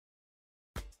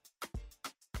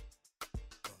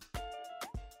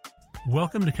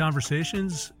Welcome to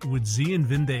Conversations with Zi and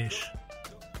Vindesh,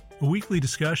 a weekly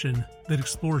discussion that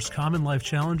explores common life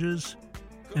challenges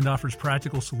and offers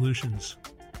practical solutions.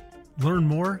 Learn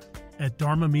more at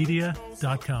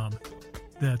dharmamedia.com.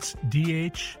 That's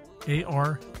DHARMA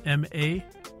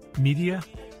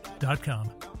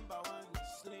media.com.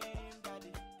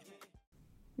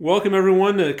 Welcome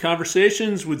everyone to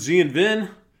Conversations with Zi and Vin.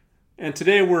 And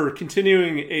today we're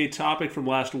continuing a topic from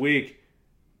last week.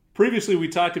 Previously, we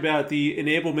talked about the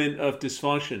enablement of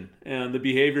dysfunction and the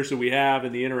behaviors that we have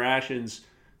and the interactions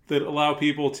that allow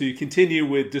people to continue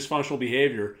with dysfunctional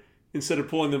behavior instead of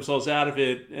pulling themselves out of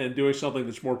it and doing something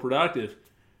that's more productive.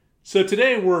 So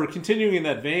today we're continuing in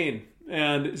that vein.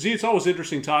 And Z, it's always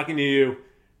interesting talking to you.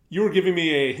 You were giving me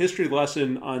a history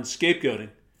lesson on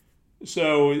scapegoating.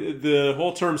 So the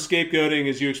whole term scapegoating,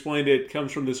 as you explained it,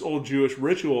 comes from this old Jewish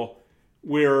ritual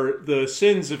where the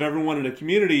sins of everyone in a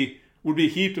community would be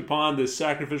heaped upon this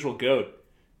sacrificial goat.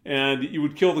 And you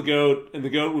would kill the goat, and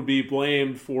the goat would be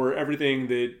blamed for everything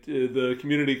that the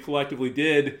community collectively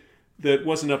did that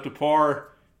wasn't up to par.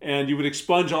 And you would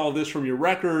expunge all of this from your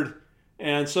record,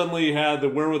 and suddenly you had the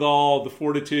wherewithal, the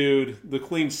fortitude, the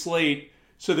clean slate,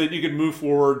 so that you could move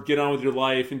forward, get on with your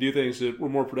life, and do things that were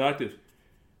more productive.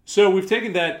 So we've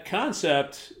taken that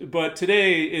concept, but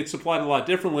today it's applied a lot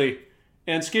differently.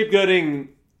 And scapegoating,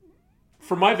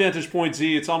 from my vantage point,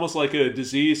 Z, it's almost like a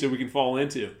disease that we can fall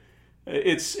into.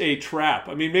 It's a trap.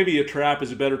 I mean, maybe a trap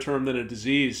is a better term than a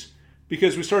disease,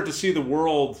 because we start to see the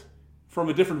world from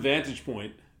a different vantage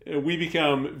point. We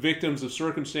become victims of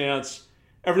circumstance.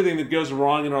 Everything that goes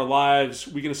wrong in our lives,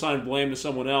 we can assign blame to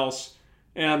someone else.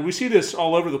 And we see this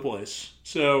all over the place.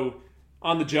 So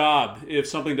on the job, if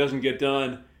something doesn't get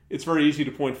done, it's very easy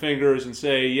to point fingers and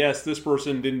say, yes, this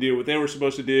person didn't do what they were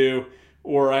supposed to do,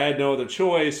 or I had no other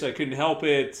choice, I couldn't help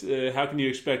it, how can you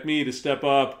expect me to step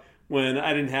up when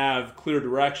I didn't have clear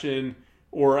direction,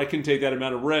 or I couldn't take that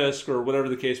amount of risk, or whatever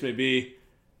the case may be.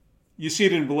 You see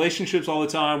it in relationships all the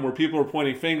time where people are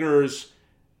pointing fingers,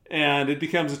 and it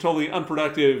becomes a totally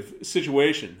unproductive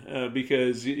situation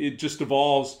because it just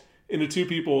devolves into two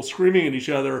people screaming at each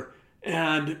other,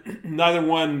 and neither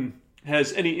one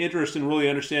has any interest in really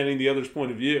understanding the other's point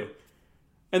of view.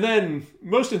 And then,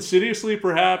 most insidiously,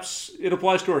 perhaps, it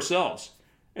applies to ourselves.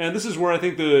 And this is where I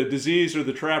think the disease or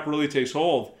the trap really takes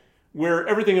hold, where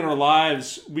everything in our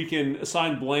lives, we can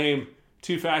assign blame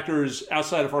to factors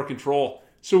outside of our control.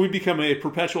 So we become a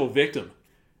perpetual victim.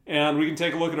 And we can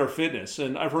take a look at our fitness.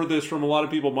 And I've heard this from a lot of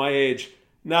people my age.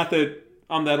 Not that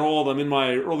I'm that old, I'm in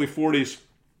my early 40s.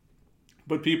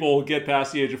 But people get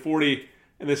past the age of 40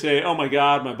 and they say, oh my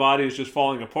God, my body is just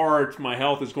falling apart, my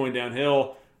health is going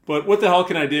downhill. But what the hell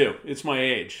can I do? It's my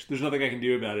age. There's nothing I can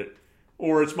do about it.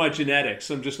 Or it's my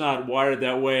genetics. I'm just not wired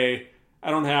that way.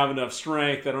 I don't have enough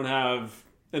strength. I don't have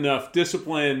enough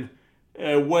discipline.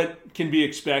 What can be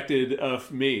expected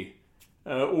of me?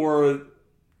 Or,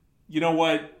 you know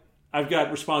what? I've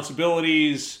got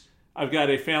responsibilities. I've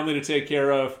got a family to take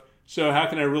care of. So how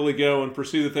can I really go and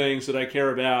pursue the things that I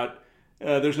care about?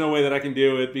 There's no way that I can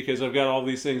do it because I've got all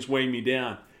these things weighing me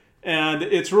down. And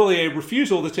it's really a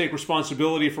refusal to take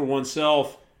responsibility for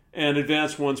oneself and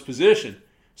advance one's position.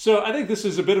 So I think this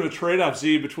is a bit of a trade-off,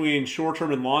 Z, between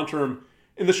short-term and long-term.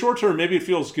 In the short term, maybe it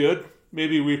feels good.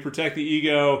 Maybe we protect the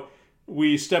ego.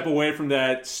 We step away from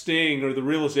that sting or the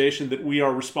realization that we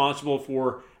are responsible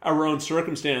for our own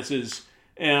circumstances,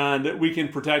 and we can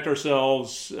protect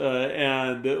ourselves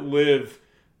and live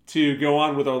to go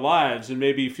on with our lives and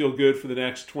maybe feel good for the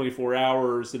next 24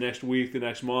 hours, the next week, the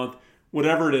next month,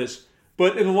 whatever it is.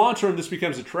 But in the long term, this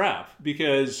becomes a trap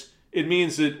because it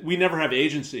means that we never have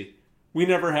agency. We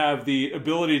never have the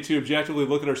ability to objectively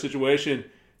look at our situation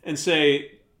and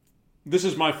say, this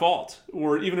is my fault.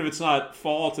 Or even if it's not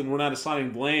fault and we're not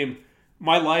assigning blame,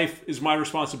 my life is my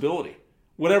responsibility.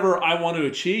 Whatever I want to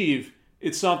achieve,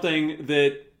 it's something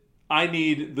that I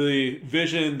need the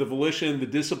vision, the volition, the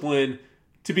discipline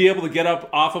to be able to get up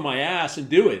off of my ass and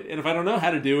do it. And if I don't know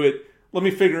how to do it, let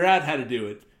me figure out how to do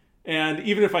it. And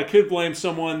even if I could blame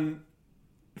someone,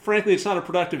 frankly, it's not a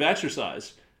productive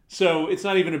exercise. So it's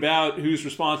not even about who's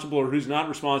responsible or who's not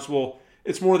responsible.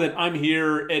 It's more that I'm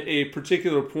here at a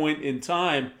particular point in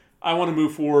time. I want to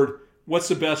move forward. What's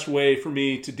the best way for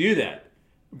me to do that?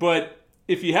 But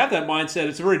if you have that mindset,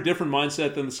 it's a very different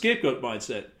mindset than the scapegoat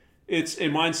mindset. It's a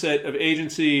mindset of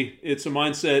agency. It's a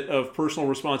mindset of personal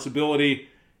responsibility.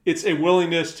 It's a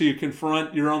willingness to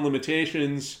confront your own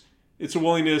limitations. It's a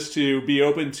willingness to be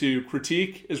open to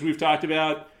critique, as we've talked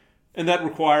about. And that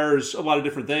requires a lot of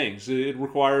different things. It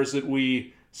requires that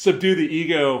we subdue the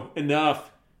ego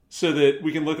enough so that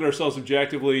we can look at ourselves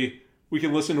objectively, we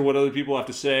can listen to what other people have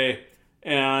to say,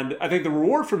 And I think the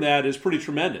reward from that is pretty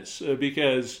tremendous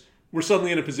because we're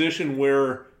suddenly in a position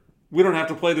where we don't have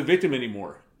to play the victim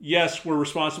anymore. Yes, we're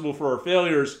responsible for our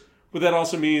failures, but that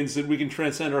also means that we can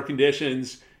transcend our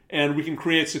conditions and we can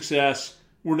create success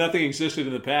where nothing existed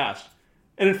in the past.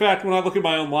 And in fact, when I look at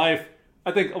my own life,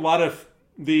 I think a lot of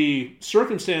the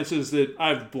circumstances that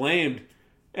I've blamed,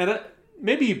 and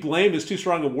maybe blame is too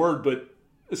strong a word, but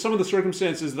some of the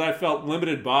circumstances that I felt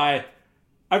limited by,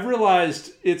 I've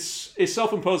realized it's a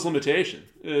self-imposed limitation.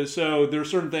 So there are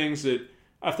certain things that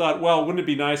I've thought, well, wouldn't it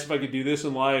be nice if I could do this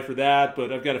in life or that,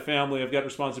 but I've got a family, I've got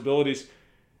responsibilities.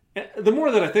 And the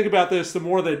more that I think about this, the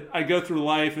more that I go through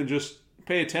life and just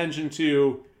pay attention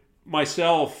to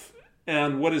myself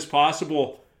and what is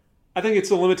possible, I think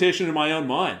it's a limitation in my own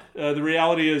mind. The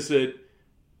reality is that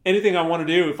anything I want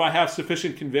to do, if I have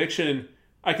sufficient conviction,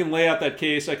 I can lay out that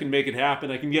case, I can make it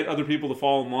happen, I can get other people to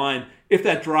fall in line if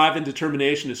that drive and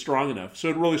determination is strong enough. So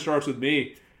it really starts with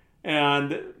me.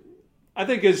 And I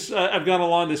think as I've gone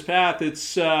along this path,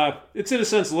 it's in a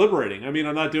sense liberating. I mean,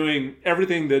 I'm not doing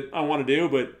everything that I want to do,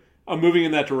 but I'm moving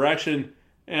in that direction.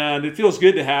 And it feels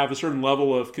good to have a certain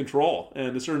level of control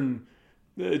and a certain,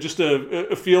 just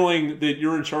a feeling that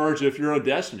you're in charge of your own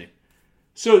destiny.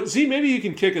 So Z, maybe you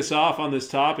can kick us off on this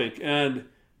topic and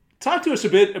talk to us a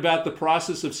bit about the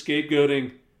process of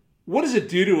scapegoating. What does it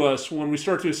do to us when we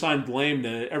start to assign blame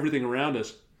to everything around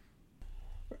us?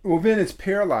 Well, Vin, it's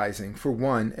paralyzing, for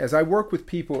one. As I work with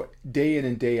people day in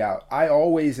and day out, I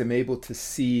always am able to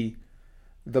see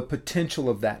the potential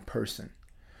of that person.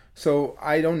 So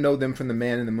I don't know them from the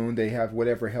man in the moon. They have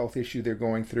whatever health issue they're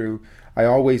going through. I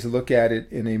always look at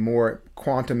it in a more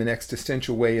quantum and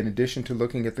existential way, in addition to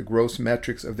looking at the gross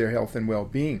metrics of their health and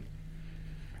well-being.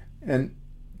 And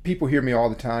people hear me all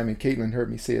the time, and Caitlin heard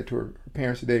me say it to her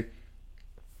parents today.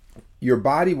 Your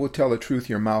body will tell the truth,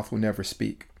 your mouth will never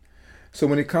speak. So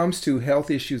when it comes to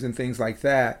health issues and things like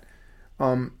that,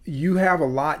 you have a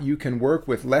lot you can work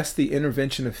with, less the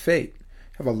intervention of fate.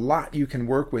 You have a lot you can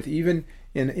work with, even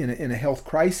in a health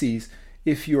crisis,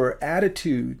 if your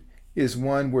attitude is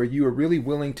one where you are really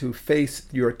willing to face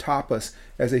your tapas,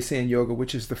 as they say in yoga,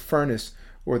 which is the furnace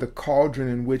or the cauldron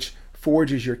in which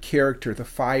forges your character, the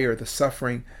fire, the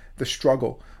suffering, the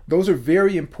struggle. Those are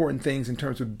very important things in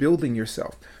terms of building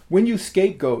yourself. When you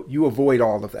scapegoat, you avoid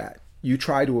all of that. You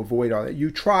try to avoid all that. You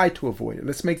try to avoid it.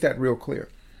 Let's make that real clear.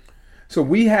 So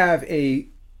we have a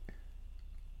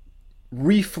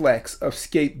reflex of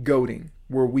scapegoating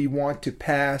where we want to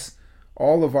pass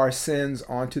all of our sins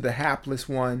onto the hapless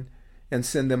one and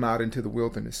send them out into the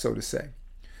wilderness, so to say.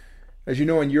 As you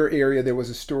know, in your area, there was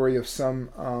a story of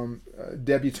some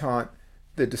debutante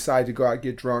that decided to go out,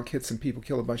 get drunk, hit some people,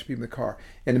 kill a bunch of people in the car.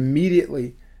 And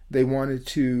immediately they wanted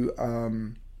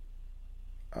to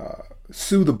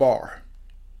sue the bar,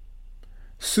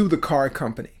 sue the car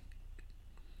company,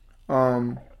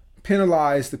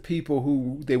 penalize the people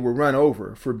who they were run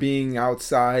over for being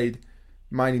outside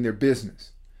minding their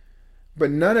business.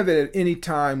 But none of it at any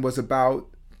time was about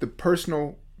the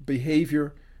personal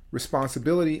behavior,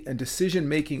 responsibility, and decision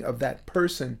making of that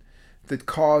person that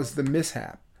caused the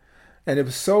mishap. And it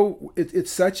was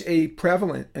it's such a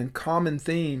prevalent and common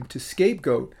theme to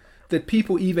scapegoat that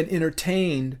people even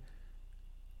entertained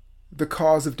the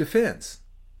cause of defense,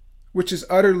 which is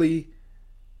utterly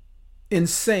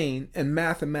insane and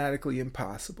mathematically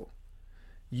impossible.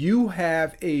 You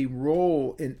have a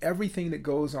role in everything that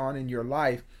goes on in your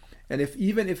life. And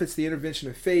even if it's the intervention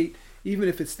of fate, even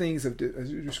if it's things of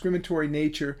discriminatory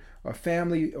nature or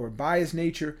family or biased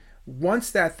nature, once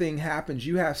that thing happens,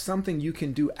 you have something you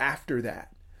can do after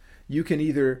that. You can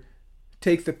either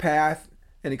take the path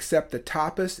and accept the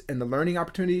tapas and the learning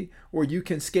opportunity, or you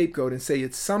can scapegoat and say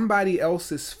it's somebody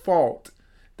else's fault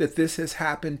that this has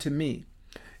happened to me.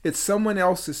 It's someone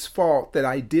else's fault that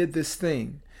I did this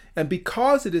thing. And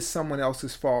because it is someone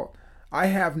else's fault, I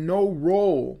have no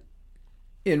role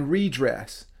in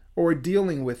redress or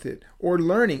dealing with it or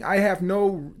learning.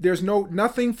 There's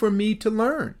nothing for me to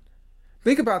learn.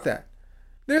 Think about that.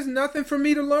 There's nothing for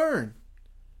me to learn,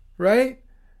 right?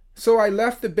 So I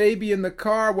left the baby in the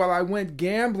car while I went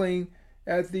gambling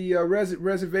at the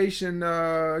reservation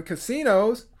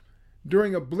casinos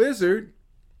during a blizzard.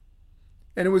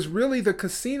 And it was really the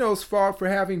casino's fault for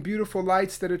having beautiful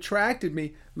lights that attracted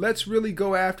me. Let's really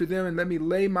go after them and let me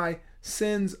lay my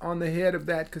sins on the head of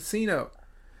that casino.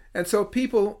 And so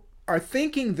people are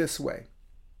thinking this way.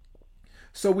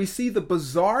 So we see the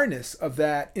bizarreness of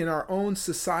that in our own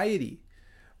society,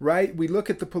 right? We look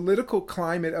at the political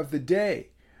climate of the day.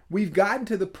 We've gotten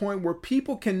to the point where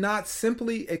people cannot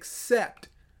simply accept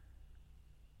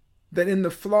that in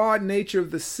the flawed nature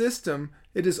of the system,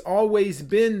 it has always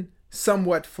been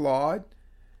somewhat flawed.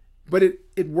 but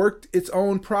it worked its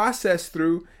own process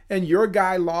through, and your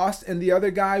guy lost and the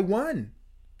other guy won.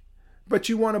 But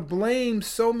you want to blame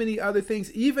so many other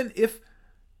things, even if,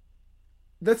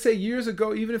 let's say years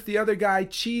ago, even if the other guy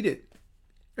cheated,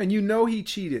 and you know he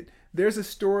cheated. There's a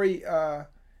story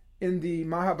in the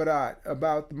Mahabharata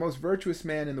about the most virtuous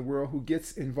man in the world who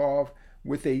gets involved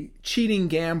with a cheating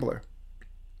gambler.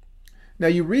 Now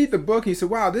you read the book and you say,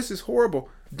 wow, this is horrible.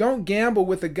 Don't gamble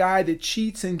with a guy that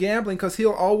cheats in gambling because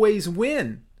he'll always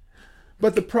win.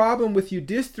 But the problem with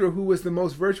Yudhishthira, who was the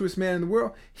most virtuous man in the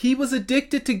world, he was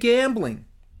addicted to gambling.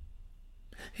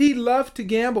 He loved to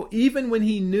gamble even when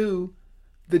he knew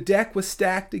the deck was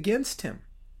stacked against him.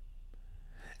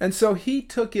 And so he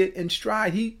took it in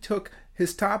stride. He took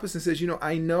his tapas and says,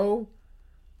 I know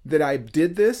that I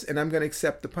did this and I'm going to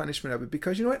accept the punishment of it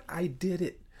because you know what? I did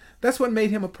it. That's what made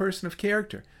him a person of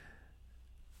character.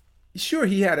 Sure,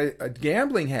 he had a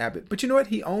gambling habit, but you know what?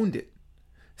 He owned it.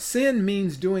 Sin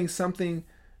means doing something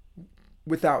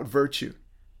without virtue.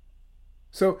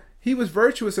 So he was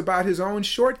virtuous about his own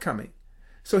shortcoming.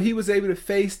 So he was able to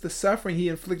face the suffering he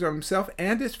inflicted on himself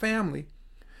and his family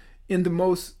in the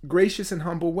most gracious and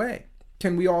humble way.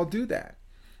 Can we all do that?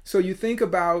 So you think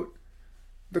about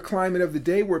the climate of the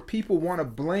day where people want to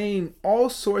blame all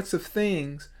sorts of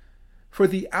things for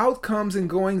the outcomes and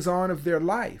goings on of their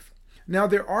life. Now,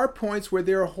 there are points where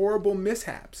there are horrible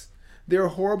mishaps. There are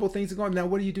horrible things that go on. Now,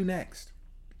 what do you do next?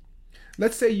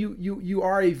 Let's say you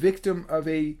are a victim of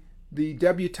the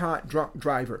debutante drunk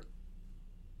driver.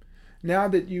 Now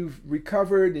that you've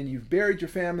recovered and you've buried your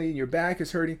family and your back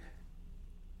is hurting,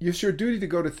 it's your duty to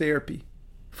go to therapy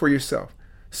for yourself.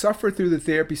 Suffer through the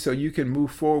therapy so you can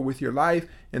move forward with your life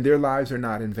and their lives are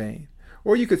not in vain.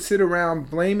 Or you could sit around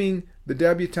blaming the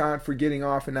debutante for getting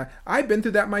off. And I've been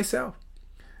through that myself.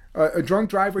 A drunk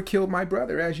driver killed my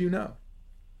brother, as you know.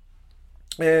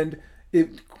 And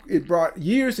it brought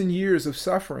years and years of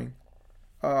suffering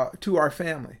to our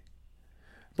family.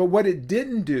 But what it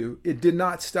didn't do, it did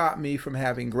not stop me from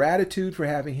having gratitude for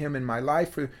having him in my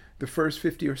life for the first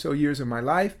 50 or so years of my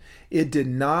life. It did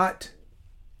not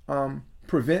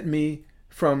prevent me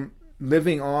from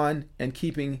living on and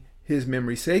keeping his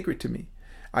memory sacred to me.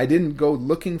 I didn't go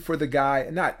looking for the guy.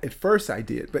 Not at first I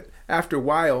did, but after a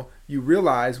while you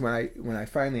realize when I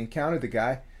finally encountered the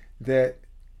guy that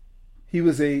he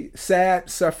was a sad,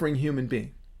 suffering human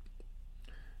being.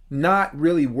 Not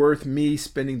really worth me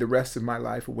spending the rest of my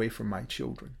life away from my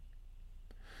children.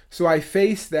 So I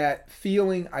faced that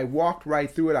feeling. I walked right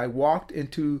through it. I walked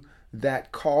into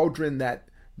that cauldron,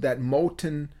 that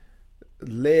molten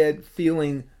lead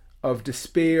feeling of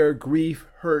despair, grief,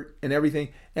 hurt, and everything.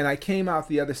 And I came out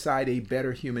the other side a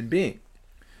better human being.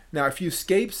 Now, if you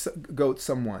scapegoat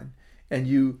someone and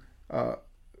you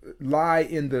lie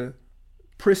in the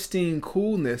pristine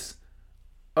coolness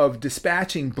of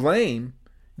dispatching blame,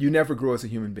 you never grow as a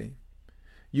human being.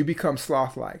 You become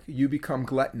sloth-like. You become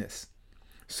gluttonous.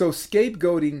 So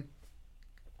scapegoating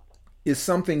is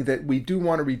something that we do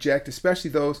want to reject,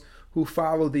 especially those who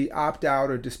follow the opt-out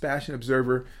or dispassionate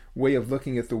observer way of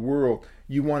looking at the world.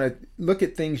 You want to look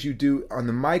at things you do on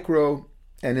the micro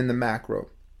and in the macro.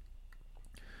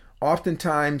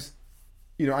 Oftentimes,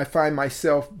 I find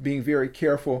myself being very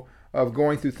careful of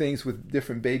going through things with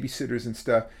different babysitters and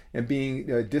stuff and being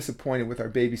disappointed with our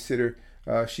babysitter.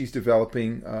 She's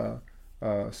developing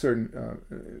certain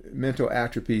mental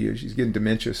atrophy, or she's getting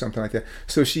dementia or something like that.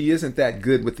 So she isn't that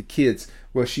good with the kids.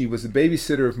 Well, she was the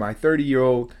babysitter of my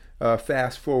 30-year-old.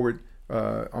 Fast forward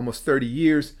almost 30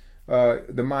 years,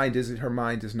 her mind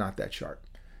is not that sharp.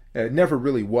 It never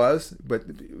really was, but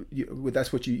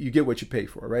that's what you get what you pay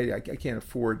for, right? I can't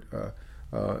afford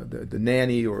the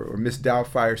nanny or Miss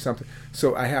Doubtfire or something.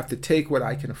 So I have to take what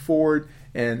I can afford,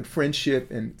 and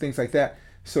friendship and things like that.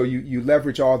 So you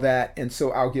leverage all that, and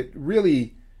so I'll get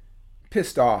really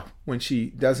pissed off when she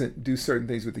doesn't do certain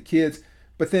things with the kids.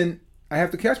 But then I have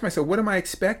to catch myself. What am I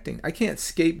expecting? I can't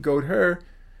scapegoat her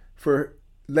for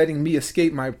letting me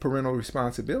escape my parental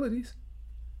responsibilities.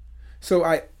 So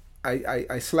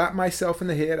I slap myself in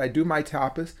the head. I do my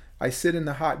tapas. I sit in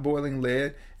the hot boiling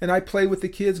lead and I play with the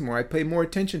kids more. I pay more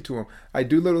attention to them. I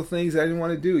do little things I didn't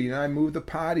want to do. I move the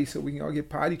potty so we can all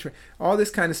get potty trained. All this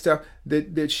kind of stuff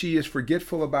that she is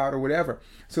forgetful about or whatever.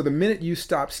 So the minute you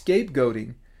stop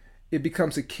scapegoating, it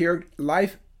becomes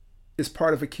life is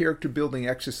part of a character building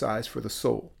exercise for the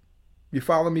soul. You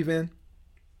follow me, Vin?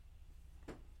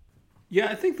 Yeah,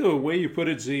 I think the way you put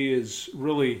it, Z, is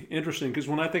really interesting because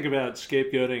when I think about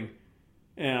scapegoating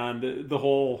and the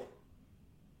whole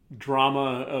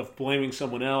drama of blaming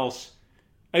someone else,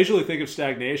 I usually think of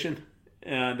stagnation,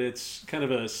 and it's kind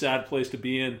of a sad place to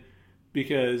be in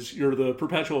because you're the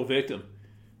perpetual victim.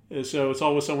 So it's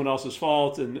always someone else's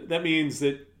fault. And that means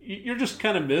that you're just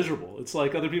kind of miserable. It's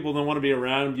like other people don't want to be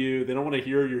around you. They don't want to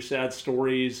hear your sad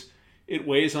stories. It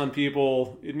weighs on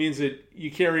people. It means that you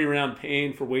carry around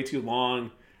pain for way too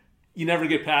long. You never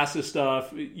get past this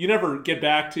stuff. You never get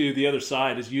back to the other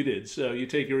side as you did. So you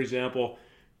take your example.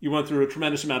 You went through a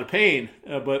tremendous amount of pain,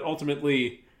 but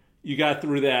ultimately you got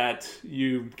through that.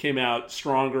 You came out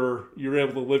stronger. You were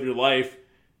able to live your life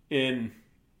in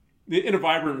a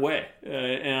vibrant way.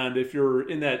 And if you're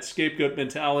in that scapegoat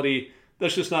mentality,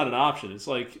 that's just not an option. It's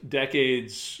like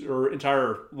decades or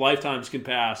entire lifetimes can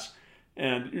pass,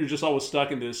 and you're just always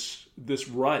stuck in this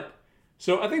rut.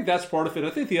 So I think that's part of it.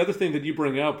 I think the other thing that you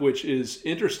bring up, which is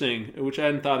interesting, which I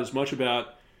hadn't thought as much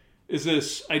about, is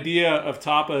this idea of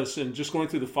tapas and just going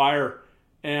through the fire.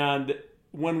 And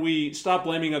when we stop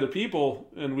blaming other people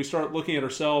and we start looking at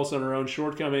ourselves and our own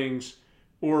shortcomings,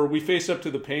 or we face up to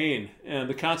the pain and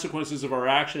the consequences of our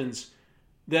actions,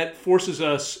 that forces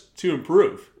us to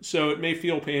improve. So it may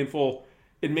feel painful.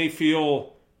 It may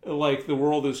feel like the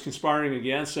world is conspiring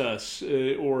against us,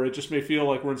 or it just may feel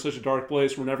like we're in such a dark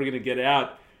place we're never going to get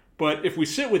out. But if we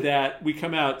sit with that, we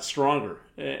come out stronger,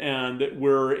 and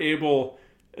we're able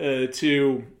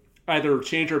to either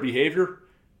change our behavior,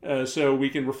 so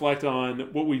we can reflect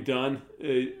on what we've done,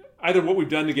 either what we've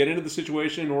done to get into the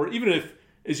situation, or even if,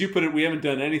 as you put it, we haven't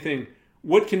done anything,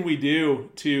 what can we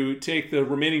do to take the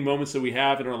remaining moments that we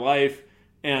have in our life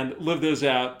and live those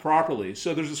out properly?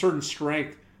 So there's a certain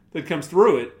strength that comes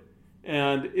through it,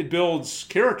 and it builds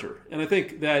character. And I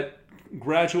think that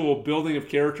gradual building of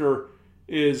character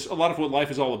is a lot of what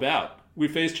life is all about. We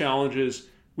face challenges.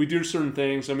 We do certain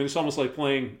things. I mean, it's almost like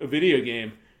playing a video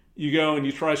game. You go and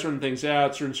you try certain things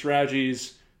out, certain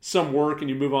strategies, some work, and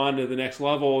you move on to the next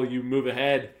level. You move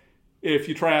ahead. If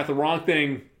you try out the wrong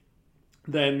thing,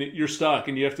 then you're stuck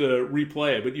and you have to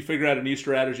replay it. But you figure out a new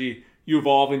strategy, you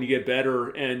evolve and you get better,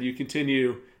 and you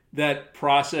continue that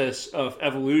process of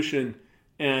evolution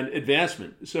and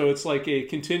advancement. So it's like a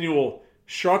continual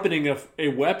sharpening of a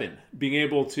weapon, being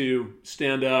able to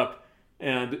stand up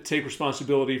and take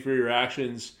responsibility for your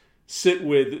actions, sit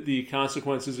with the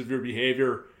consequences of your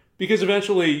behavior, because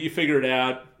eventually you figure it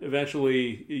out.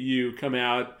 Eventually you come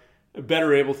out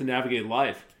better able to navigate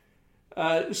life.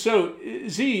 So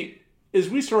Z, as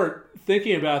we start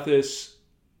thinking about this,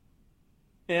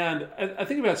 and I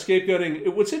think about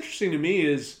scapegoating, what's interesting to me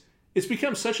is it's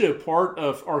become such a part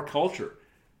of our culture.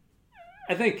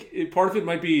 I think part of it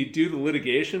might be due to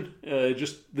litigation,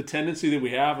 just the tendency that we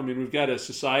have. I mean, we've got a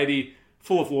society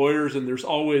full of lawyers, and there's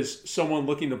always someone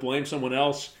looking to blame someone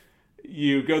else.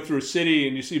 You go through a city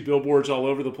and you see billboards all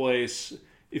over the place.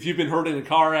 If you've been hurt in a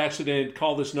car accident,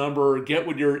 call this number, get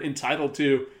what you're entitled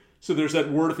to. So there's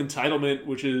that word of entitlement,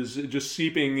 which is just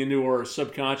seeping into our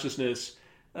subconsciousness,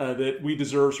 that we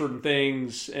deserve certain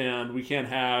things and we can't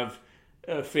have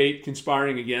fate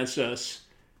conspiring against us.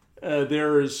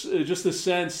 There's just a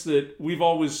sense that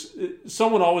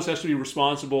someone always has to be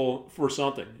responsible for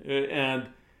something. And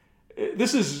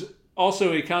this is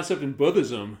also a concept in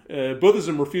Buddhism.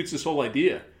 Buddhism refutes this whole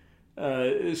idea.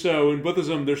 So in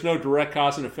Buddhism, there's no direct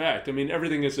cause and effect. I mean,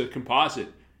 everything is a composite.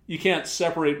 You can't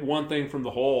separate one thing from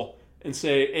the whole and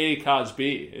say A caused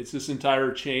B. It's this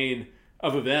entire chain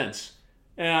of events.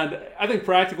 And I think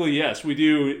practically, yes, we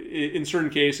do in certain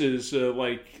cases,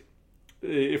 like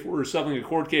if we're settling a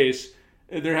court case,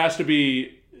 there has to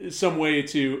be some way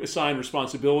to assign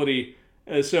responsibility.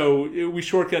 So we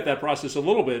shortcut that process a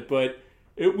little bit, but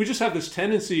we just have this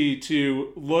tendency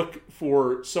to look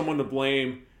for someone to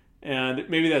blame, and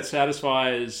maybe that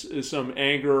satisfies some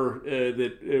anger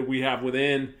that we have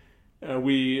within.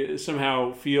 We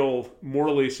somehow feel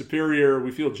morally superior.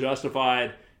 We feel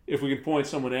justified if we can point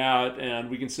someone out and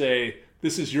we can say,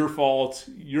 this is your fault.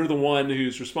 You're the one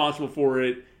who's responsible for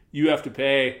it. You have to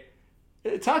pay.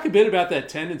 Talk a bit about that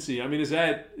tendency. I mean, is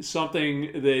that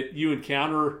something that you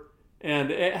encounter?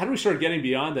 And how do we start getting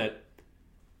beyond that?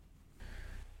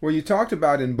 Well, you talked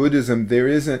about in Buddhism, there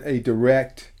isn't a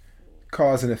direct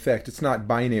cause and effect. It's not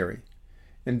binary.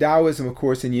 In Taoism, of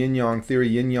course, in yin-yang theory,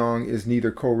 yin-yang is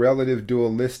neither correlative,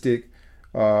 dualistic,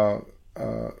 nor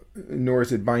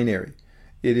is it binary.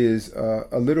 It is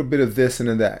a little bit of this and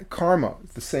of that. Karma,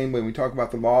 the same way we talk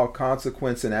about the law of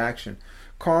consequence and action.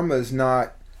 Karma is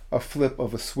not a flip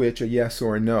of a switch, a yes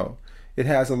or a no. It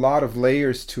has a lot of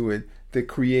layers to it that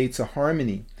creates a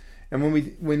harmony. And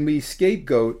when we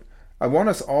scapegoat, I want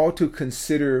us all to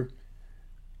consider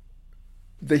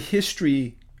the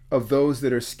history of those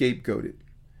that are scapegoated.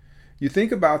 You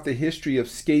think about the history of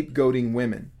scapegoating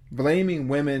women, blaming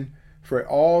women for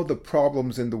all the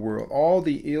problems in the world, all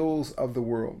the ills of the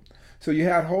world. So you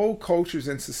had whole cultures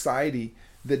in society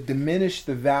that diminished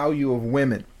the value of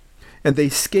women. And they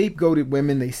scapegoated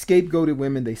women, they scapegoated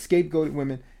women, they scapegoated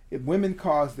women. If women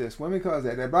cause this, women cause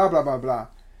that, blah, blah, blah, blah.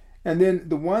 And then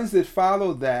the ones that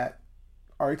followed that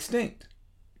are extinct.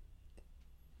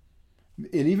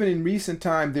 And even in recent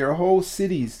time, there are whole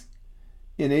cities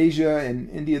in Asia and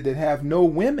India that have no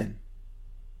women.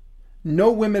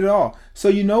 No women at all. So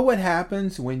you know what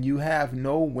happens when you have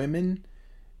no women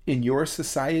in your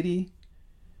society?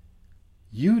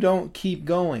 You don't keep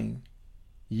going.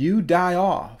 You die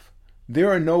off. There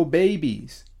are no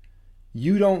babies.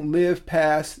 You don't live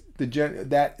past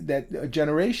that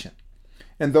generation.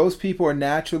 And those people are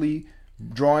naturally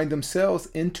drawing themselves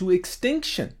into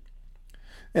extinction.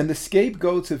 And the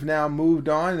scapegoats have now moved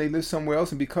on and they live somewhere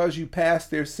else. And because you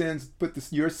passed their sins,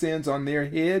 put your sins on their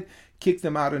head, kick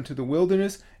them out into the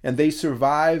wilderness, and they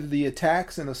survive the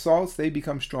attacks and assaults, they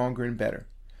become stronger and better.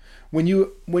 When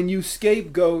you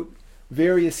scapegoat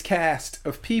various castes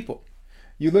of people,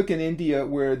 you look in India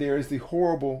where there is the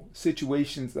horrible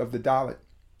situations of the Dalit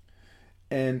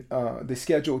and the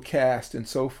scheduled caste and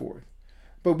so forth.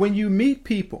 But when you meet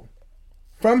people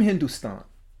from Hindustan,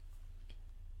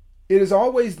 it is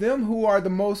always them who are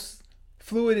the most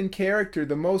fluid in character,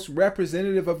 the most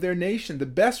representative of their nation. The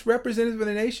best representative of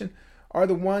the nation are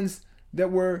the ones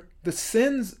that were the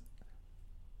sins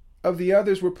of the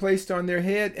others were placed on their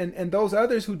head. And those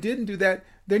others who didn't do that,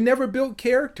 they never built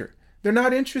character. They're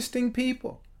not interesting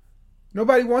people.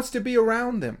 Nobody wants to be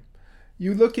around them.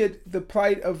 You look at the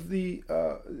plight of the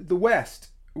West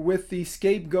with the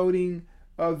scapegoating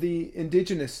of the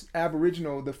indigenous,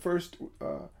 Aboriginal, the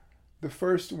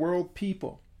first world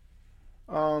people.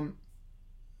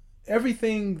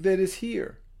 Everything that is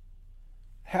here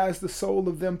has the soul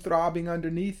of them throbbing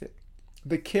underneath it,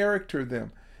 the character of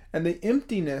them, and the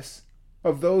emptiness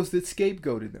of those that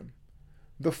scapegoated them,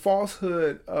 the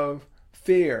falsehood of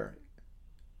fair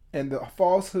and the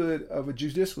falsehood of a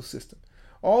judicial system.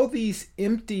 All these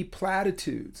empty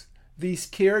platitudes, these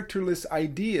characterless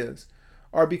ideas,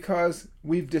 are because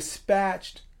we've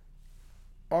dispatched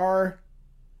our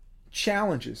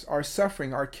challenges, our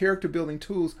suffering, our character building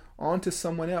tools onto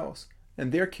someone else,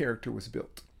 and their character was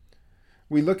built.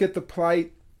 We look at the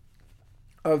plight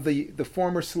of the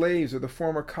former slaves or the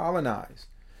former colonized,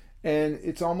 and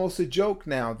it's almost a joke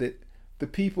now that the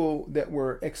people that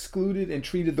were excluded and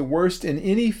treated the worst in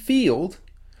any field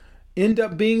end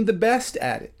up being the best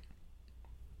at it.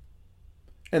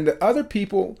 And the other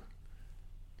people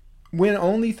win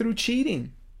only through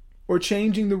cheating or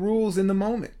changing the rules in the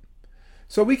moment.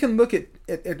 So we can look at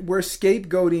where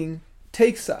scapegoating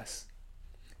takes us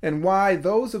and why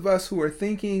those of us who are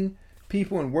thinking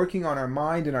people and working on our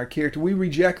mind and our character, we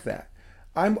reject that.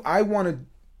 I want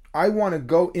to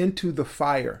go into the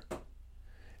fire,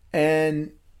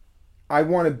 and I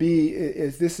want to be,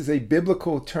 this is a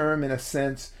biblical term in a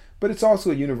sense, but it's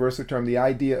also a universal term, the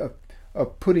idea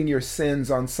of putting your sins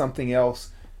on something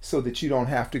else so that you don't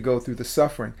have to go through the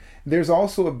suffering. There's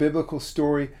also a biblical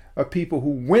story of people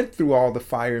who went through all the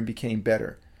fire and became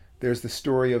better. There's the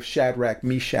story of Shadrach,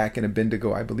 Meshach, and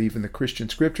Abednego, I believe, in the Christian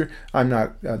scripture. I'm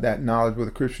not that knowledgeable of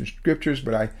the Christian scriptures,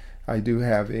 but I do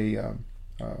have a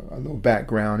little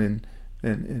background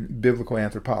in biblical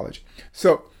anthropology.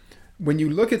 So when you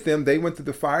look at them, they went through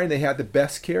the fire and they had the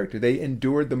best character. They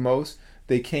endured the most.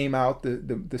 They came out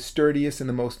the sturdiest and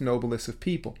the most noblest of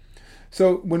people.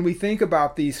 So when we think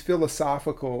about these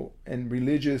philosophical and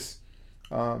religious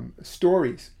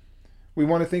stories, we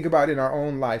want to think about in our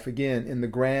own life, again, in the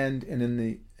grand and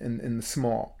in the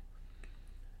small.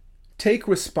 Take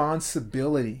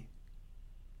responsibility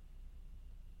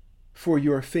for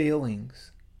your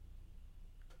failings,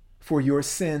 for your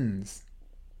sins,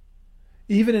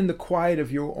 even in the quiet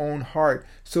of your own heart,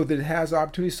 so that it has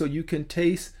opportunity, so you can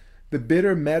taste the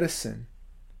bitter medicine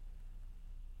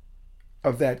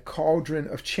of that cauldron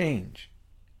of change,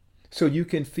 so you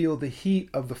can feel the heat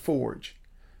of the forge.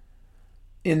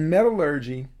 In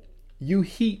metallurgy, you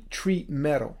heat treat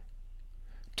metal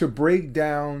to break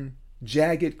down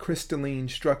jagged crystalline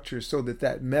structures so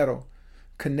that metal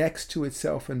connects to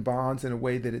itself and bonds in a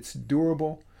way that it's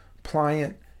durable,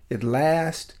 pliant, it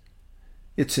lasts,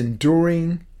 it's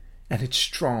enduring, and it's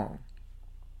strong.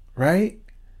 Right?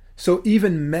 So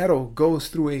even metal goes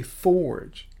through a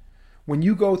forge. When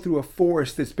you go through a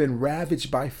forest that's been ravaged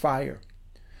by fire,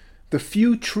 the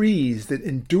few trees that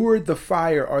endured the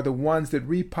fire are the ones that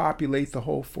repopulate the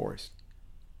whole forest.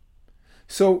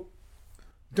 So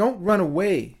don't run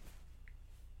away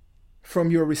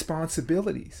from your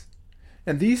responsibilities.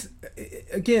 And these,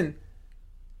 again,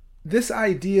 this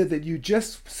idea that you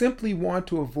just simply want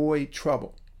to avoid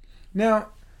trouble.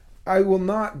 Now, I will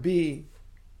not be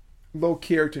low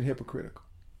character and hypocritical.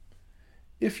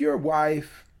 if your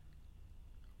wife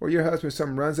or your husband or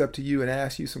something runs up to you and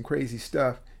asks you some crazy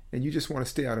stuff and you just want to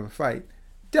stay out of a fight,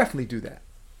 definitely do that.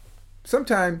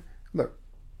 Sometime, look,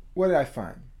 what did I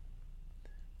find?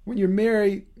 When you're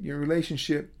married, your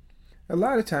relationship, a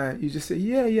lot of time you just say,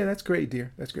 yeah, that's great,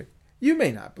 dear. That's great. You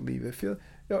may not believe it, Phil,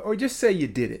 or just say you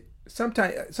did it.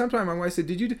 Sometimes my wife said,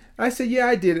 did you? I said, yeah,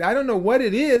 I did it. I don't know what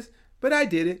it is, but I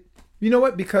did it. You know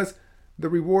what? Because the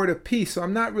reward of peace. So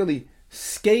I'm not really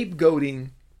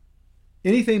scapegoating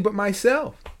anything but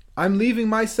myself. I'm leaving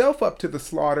myself up to the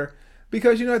slaughter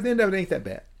because, at the end of it, ain't that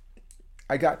bad.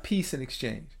 I got peace in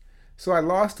exchange. So I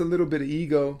lost a little bit of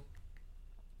ego.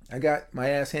 I got my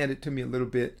ass handed to me a little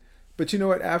bit. But you know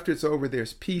what? After it's over,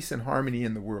 there's peace and harmony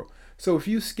in the world. So if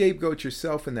you scapegoat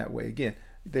yourself in that way, again,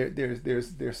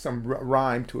 there's some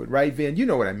rhyme to it, right, Vin? You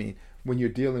know what I mean. When you're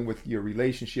dealing with your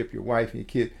relationship, your wife and your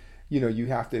kid, you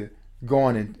have to go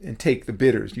on and take the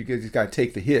bitters. You just got to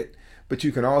take the hit. But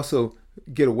you can also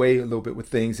get away a little bit with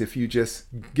things if you just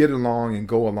get along and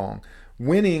go along.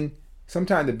 Winning,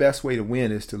 sometimes the best way to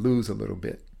win is to lose a little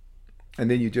bit. And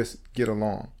then you just get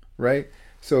along, right?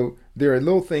 So there are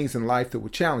little things in life that will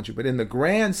challenge you. But in the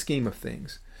grand scheme of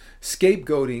things,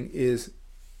 scapegoating is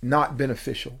not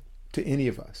beneficial to any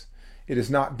of us. It is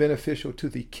not beneficial to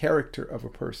the character of a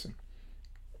person.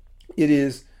 It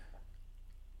is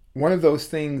one of those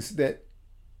things that,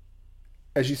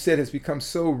 as you said, has become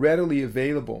so readily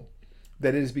available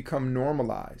that it has become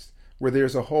normalized, where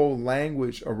there's a whole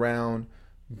language around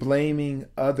blaming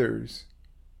others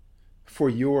for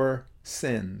your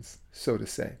sins, so to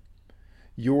say,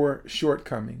 your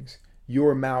shortcomings,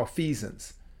 your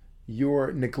malfeasance,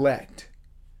 your neglect,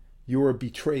 your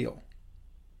betrayal.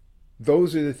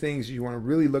 Those are the things you want to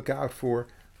really look out for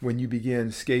when you begin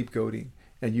scapegoating,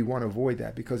 and you want to avoid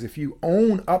that, because if you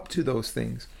own up to those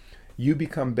things, you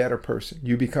become a better person.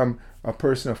 You become a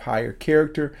person of higher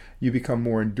character. You become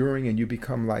more enduring, and you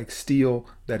become like steel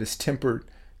that is tempered,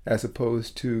 as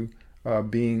opposed to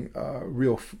being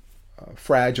real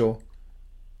fragile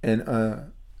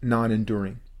and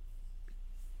non-enduring.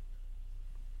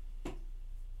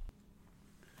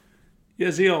 Yeah,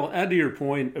 Zi, I'll add to your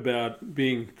point about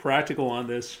being practical on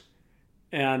this.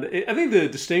 And I think the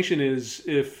distinction is,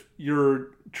 if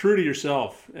you're true to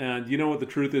yourself and you know what the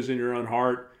truth is in your own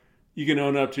heart, you can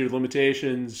own up to your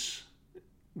limitations,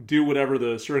 do whatever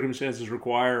the circumstances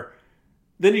require,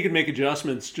 then you can make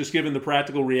adjustments just given the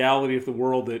practical reality of the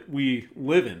world that we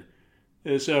live in.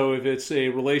 And so if it's a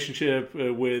relationship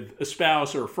with a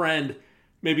spouse or a friend,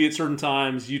 maybe at certain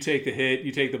times you take the hit,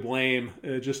 you take the blame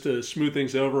just to smooth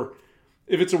things over.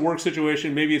 If it's a work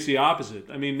situation, maybe it's the opposite.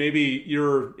 I mean, maybe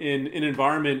you're in an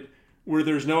environment where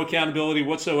there's no accountability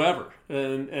whatsoever,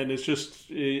 and it's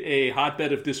just a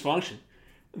hotbed of dysfunction.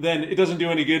 Then it doesn't do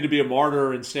any good to be a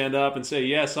martyr and stand up and say,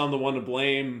 yes, I'm the one to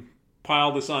blame,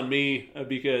 pile this on me,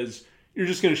 because you're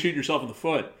just going to shoot yourself in the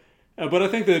foot. But I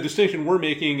think the distinction we're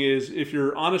making is, if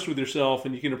you're honest with yourself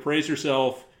and you can appraise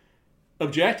yourself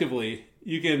objectively,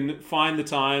 you can find the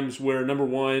times where, number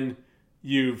one,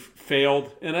 you've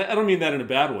failed. And I don't mean that in a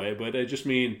bad way, but I just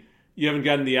mean you haven't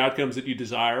gotten the outcomes that you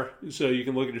desire. So you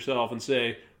can look at yourself and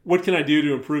say, what can I do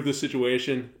to improve this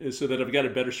situation so that I've got a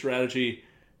better strategy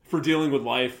for dealing with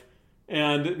life?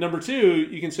 And number two,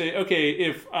 you can say, okay,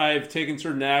 if I've taken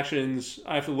certain actions,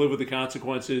 I have to live with the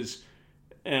consequences.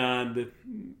 And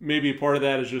maybe part of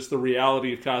that is just the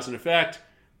reality of cause and effect.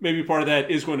 Maybe part of that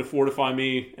is going to fortify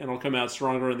me and I'll come out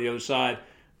stronger on the other side.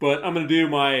 But I'm going to do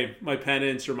my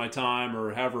penance or my time,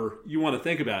 or however you want to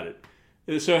think about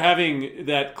it. So having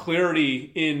that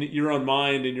clarity in your own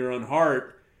mind and your own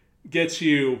heart gets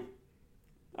you,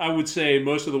 I would say,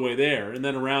 most of the way there. And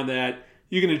then around that,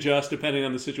 you can adjust depending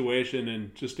on the situation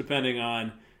and just depending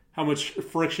on how much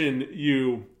friction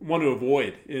you want to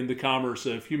avoid in the commerce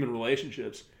of human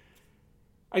relationships.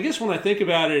 I guess when I think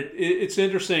about it, it's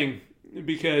interesting,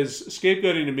 because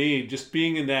scapegoating to me, just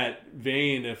being in that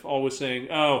vein of always saying,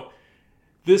 oh,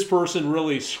 this person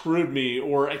really screwed me,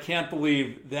 or I can't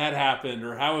believe that happened,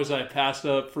 or how was I passed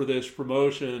up for this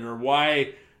promotion, or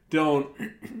why don't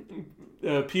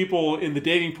people in the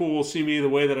dating pool see me the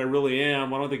way that I really am?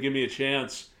 Why don't they give me a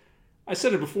chance? I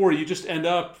said it before, you just end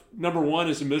up, number one,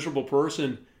 as a miserable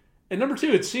person, and number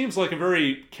two, it seems like a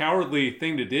very cowardly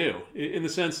thing to do, in the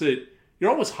sense that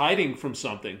you're almost hiding from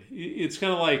something. It's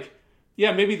kind of like,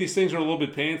 yeah, maybe these things are a little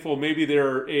bit painful. Maybe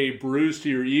they're a bruise to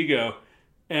your ego,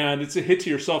 and it's a hit to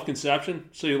your self-conception.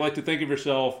 So you like to think of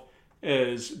yourself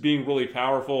as being really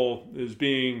powerful, as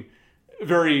being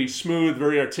very smooth,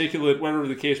 very articulate, whatever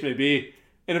the case may be.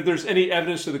 And if there's any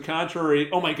evidence to the contrary,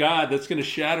 oh my God, that's going to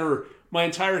shatter my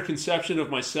entire conception of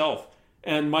myself.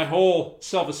 And my whole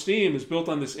self-esteem is built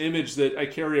on this image that I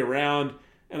carry around,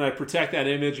 and I protect that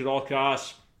image at all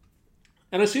costs.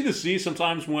 And I see this Z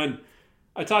sometimes when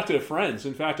I talk to friends.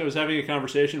 In fact, I was having a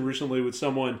conversation recently with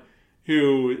someone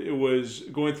who was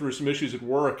going through some issues at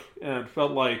work and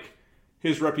felt like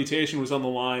his reputation was on the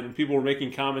line, and people were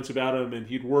making comments about him, and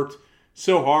he'd worked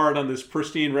so hard on this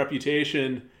pristine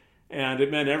reputation, and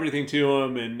it meant everything to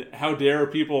him, and how dare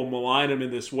people malign him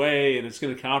in this way, and it's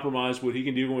going to compromise what he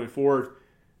can do going forward.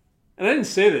 And I didn't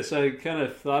say this. I kind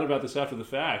of thought about this after the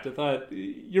fact. I thought,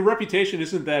 your reputation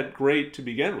isn't that great to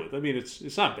begin with. I mean,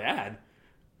 it's not bad,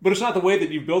 but it's not the way that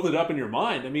you've built it up in your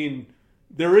mind. I mean,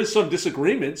 there is some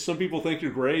disagreement. Some people think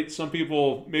you're great. Some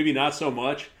people maybe not so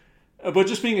much. But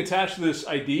just being attached to this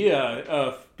idea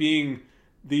of being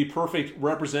the perfect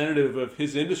representative of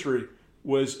his industry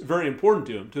was very important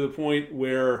to him, to the point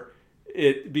where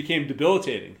it became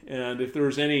debilitating. And if there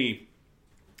was anything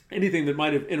that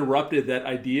might have interrupted that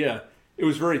idea, it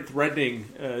was very threatening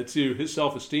to his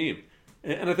self-esteem.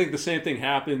 And I think the same thing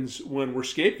happens when we're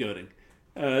scapegoating.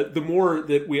 The more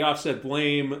that we offset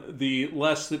blame, the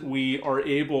less that we are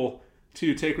able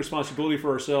to take responsibility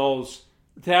for ourselves,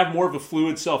 to have more of a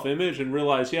fluid self-image and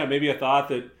realize, yeah, maybe I thought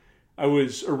that I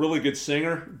was a really good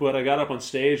singer, but I got up on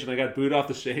stage and I got booed off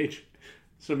the stage.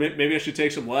 So maybe I should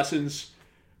take some lessons.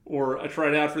 Or I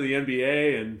tried out for the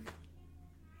NBA and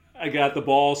I got the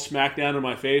ball smacked down in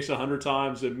my face 100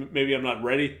 times and maybe I'm not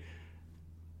ready.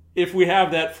 If we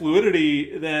have that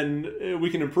fluidity, then we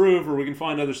can improve, or we can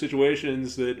find other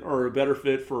situations that are a better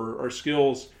fit for our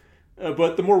skills.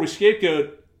 But the more we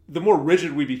scapegoat, the more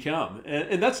rigid we become.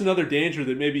 And that's another danger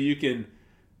that maybe you can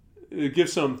give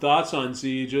some thoughts on,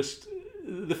 Z. Just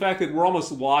the fact that we're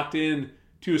almost locked in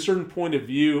to a certain point of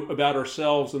view about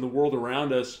ourselves and the world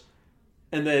around us,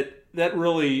 and that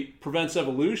really prevents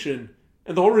evolution.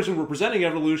 And the whole reason we're presenting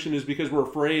evolution is because we're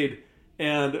afraid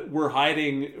and we're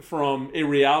hiding from a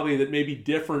reality that may be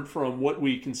different from what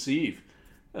we conceive.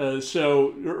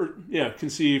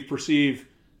 Conceive, perceive,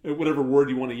 whatever word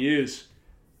you want to use.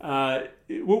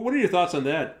 What are your thoughts on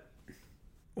that?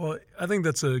 Well, I think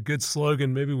that's a good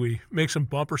slogan. Maybe we make some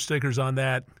bumper stickers on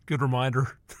that. Good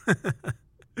reminder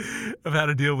of how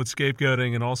to deal with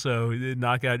scapegoating and also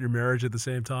knock out your marriage at the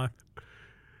same time.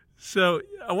 So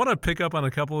I want to pick up on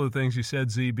a couple of the things you said,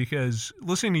 Z, because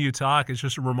listening to you talk is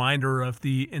just a reminder of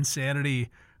the insanity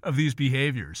of these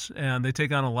behaviors. And they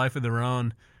take on a life of their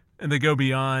own, and they go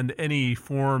beyond any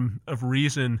form of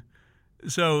reason.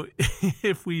 So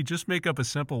if we just make up a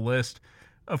simple list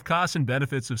of costs and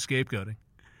benefits of scapegoating.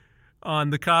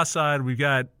 On the cost side, we've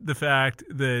got the fact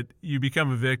that you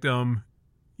become a victim,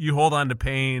 you hold on to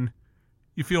pain,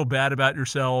 you feel bad about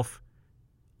yourself,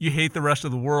 you hate the rest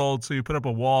of the world, so you put up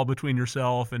a wall between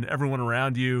yourself and everyone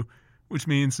around you, which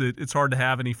means that it's hard to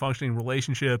have any functioning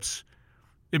relationships.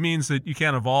 It means that you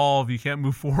can't evolve, you can't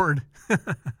move forward.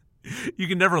 You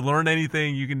can never learn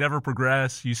anything, you can never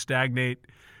progress, you stagnate.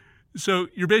 So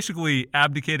you're basically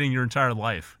abdicating your entire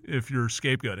life if you're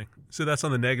scapegoating. So that's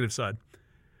on the negative side.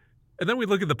 And then we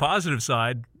look at the positive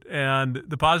side, and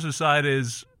the positive side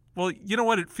is, well, you know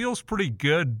what? It feels pretty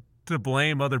good to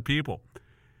blame other people.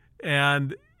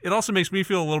 And it also makes me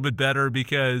feel a little bit better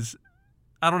because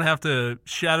I don't have to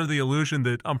shatter the illusion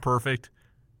that I'm perfect.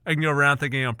 I can go around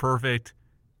thinking I'm perfect,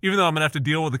 even though I'm going to have to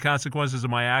deal with the consequences of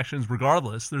my actions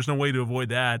regardless. There's no way to avoid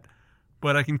that.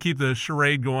 But I can keep the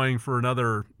charade going for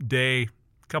another day,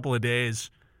 couple of days.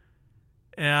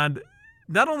 And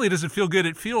not only does it feel good,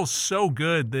 it feels so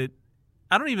good that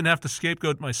I don't even have to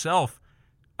scapegoat myself.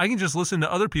 I can just listen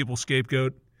to other people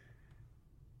scapegoat.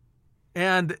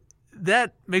 And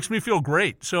that makes me feel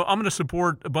great. So I'm going to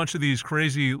support a bunch of these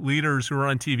crazy leaders who are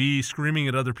on TV screaming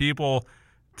at other people,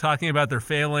 talking about their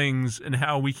failings and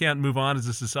how we can't move on as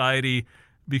a society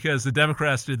because the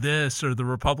Democrats did this or the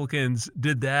Republicans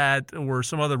did that or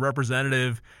some other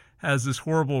representative has this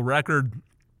horrible record.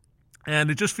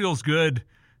 And it just feels good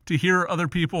to hear other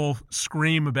people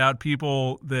scream about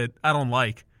people that I don't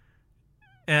like.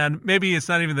 And maybe it's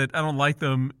not even that I don't like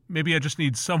them. Maybe I just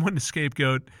need someone to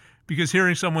scapegoat, because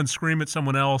hearing someone scream at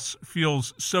someone else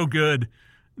feels so good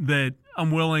that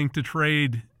I'm willing to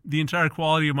trade the entire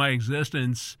quality of my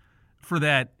existence for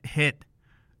that hit.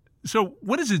 So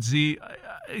what is it, Z?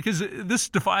 Because this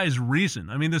defies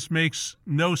reason. I mean, this makes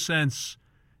no sense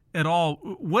at all.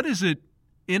 What is it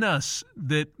in us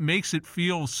that makes it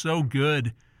feel so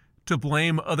good to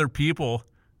blame other people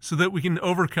so that we can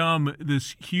overcome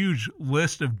this huge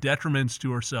list of detriments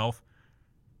to ourselves?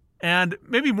 And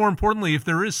maybe more importantly, if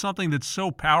there is something that's so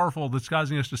powerful that's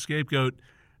causing us to scapegoat,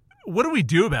 what do we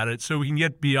do about it so we can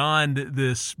get beyond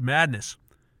this madness?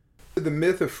 The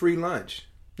myth of free lunch.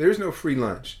 There's no free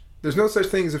lunch. There's no such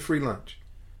thing as a free lunch.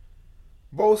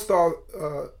 Bohl's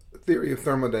theory of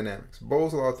thermodynamics.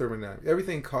 Bohl's law of thermodynamics.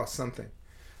 Everything costs something.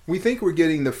 We think we're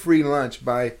getting the free lunch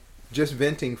by just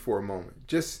venting for a moment,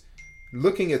 just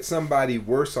looking at somebody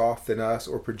worse off than us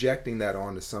or projecting that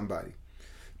onto somebody.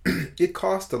 It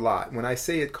costs a lot. When I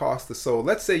say it costs the soul,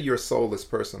 let's say you're a soulless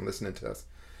person listening to us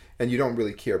and you don't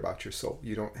really care about your soul.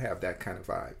 You don't have that kind of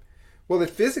vibe. Well,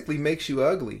 it physically makes you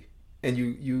ugly and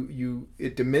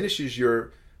it diminishes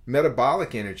your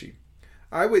metabolic energy.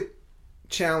 I would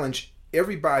challenge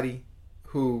everybody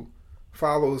who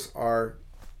follows our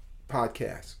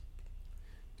podcast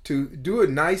to do a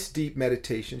nice deep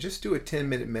meditation. Just do a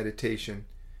 10-minute meditation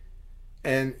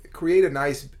and create a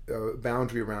nice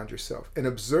boundary around yourself and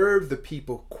observe the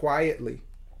people quietly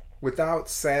without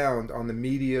sound on the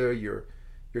media, your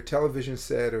television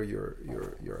set or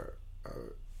your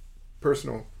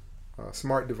personal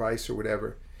smart device or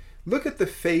whatever. Look at the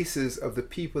faces of the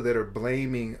people that are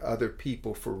blaming other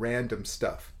people for random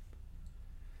stuff.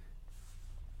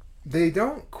 They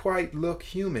don't quite look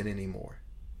human anymore.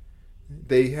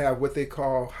 They have what they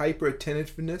call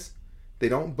hyperattentiveness. They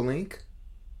don't blink.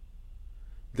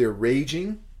 They're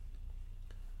raging.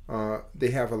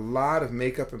 They have a lot of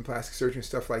makeup and plastic surgery and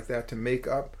stuff like that to make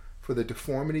up for the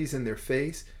deformities in their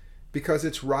face because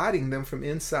it's rotting them from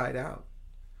inside out.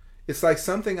 It's like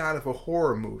something out of a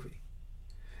horror movie.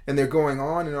 And they're going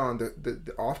on and on.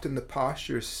 Often the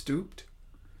posture is stooped,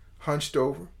 hunched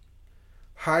over,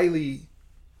 highly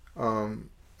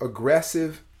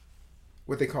aggressive,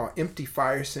 what they call empty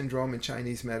fire syndrome in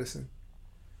Chinese medicine,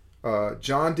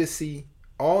 jaundice,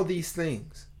 all these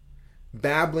things,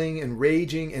 babbling and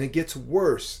raging, and it gets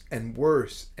worse and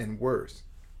worse and worse.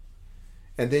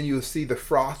 And then you'll see the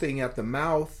frothing at the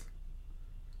mouth,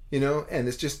 and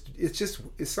it's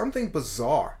something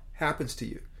bizarre happens to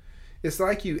you. It's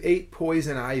like you ate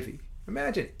poison ivy.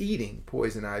 Imagine eating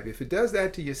poison ivy. If it does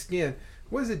that to your skin,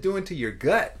 what is it doing to your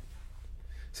gut?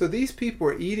 So these people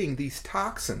are eating these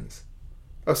toxins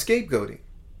of scapegoating.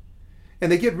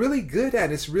 And they get really good at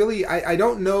it. It's really, I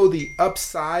don't know the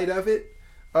upside of it,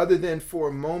 other than for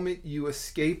a moment you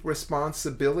escape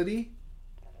responsibility,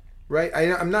 right?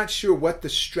 I'm not sure what the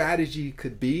strategy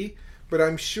could be, but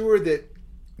I'm sure that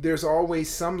there's always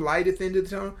some light at the end of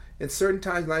the tunnel. And certain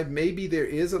times in life, maybe there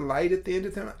is a light at the end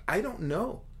of the tunnel. I don't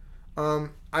know.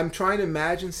 I'm trying to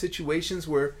imagine situations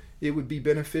where it would be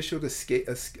beneficial to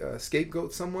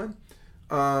scapegoat someone.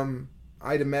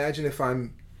 I'd imagine if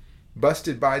I'm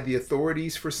busted by the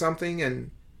authorities for something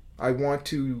and I want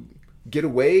to get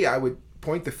away, I would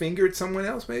point the finger at someone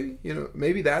else maybe.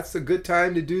 Maybe that's a good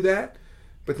time to do that.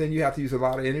 But then you have to use a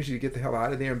lot of energy to get the hell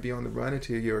out of there and be on the run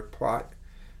until your plot,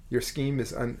 your scheme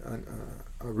is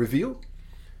revealed.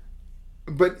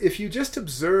 But if you just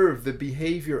observe the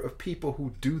behavior of people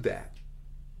who do that,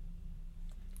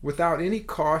 without any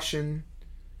caution,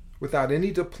 without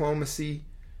any diplomacy,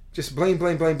 just blame.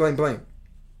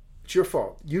 It's your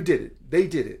fault. You did it. They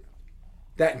did it.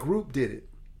 That group did it,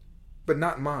 but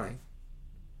not mine.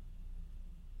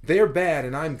 They're bad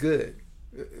and I'm good.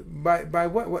 By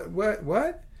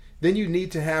what? Then you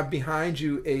need to have behind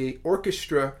you a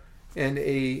orchestra and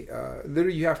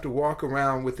literally you have to walk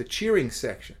around with a cheering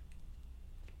section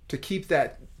to keep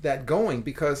that going,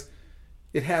 because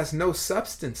it has no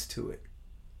substance to it.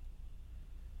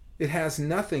 It has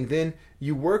nothing. Then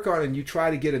you work on it and you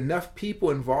try to get enough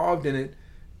people involved in it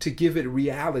to give it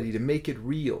reality, to make it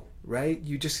real, right?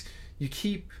 You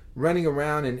keep running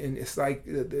around and it's like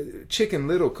the Chicken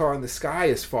Little calling the sky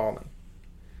is falling.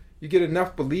 You get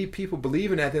enough people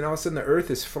believing that, then all of a sudden the earth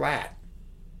is flat.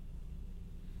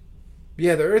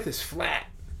 Yeah, the earth is flat.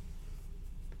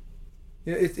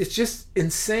 It's just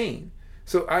insane.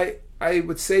 So I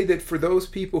would say that for those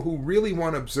people who really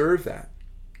want to observe that,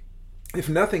 if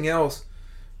nothing else,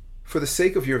 for the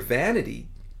sake of your vanity,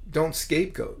 don't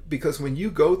scapegoat. Because when you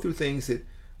go through things that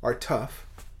are tough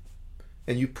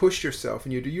and you push yourself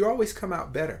and you always come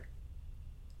out better.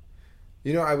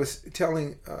 I was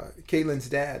telling Caitlin's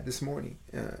dad this morning,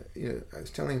 I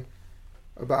was telling him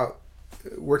about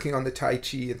working on the Tai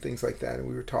Chi and things like that, and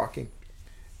we were talking.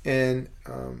 And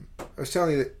I was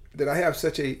telling you that I have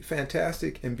such a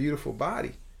fantastic and beautiful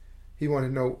body. He wanted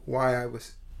to know why I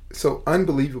was so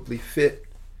unbelievably fit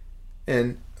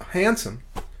and handsome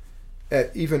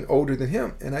at even older than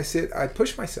him. And I said, I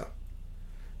push myself.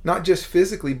 Not just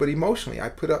physically, but emotionally. I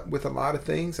put up with a lot of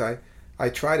things. I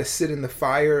try to sit in the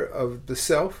fire of the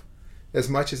self as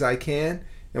much as I can.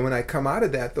 And when I come out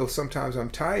of that, though sometimes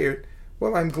I'm tired,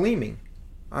 well, I'm gleaming.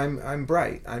 I'm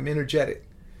bright. I'm energetic.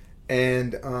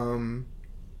 And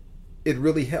it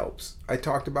really helps. I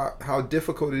talked about how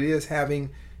difficult it is having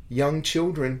young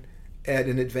children at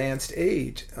an advanced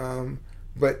age.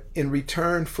 But in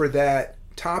return for that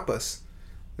tapas,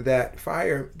 that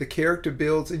fire, the character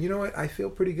builds, and you know what? I feel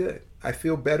pretty good. I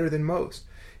feel better than most.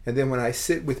 And then when I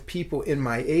sit with people in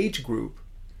my age group,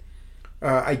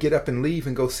 I get up and leave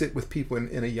and go sit with people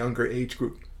in a younger age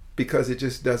group, because it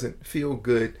just doesn't feel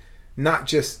good, not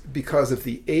just because of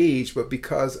the age, but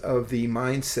because of the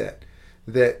mindset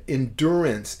that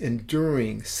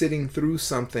enduring, sitting through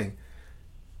something,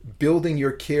 building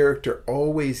your character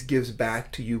always gives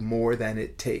back to you more than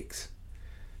it takes.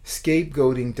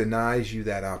 Scapegoating denies you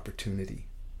that opportunity.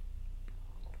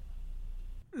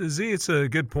 Z, it's a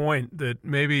good point that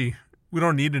maybe we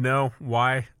don't need to know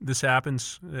why this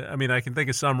happens. I mean, I can think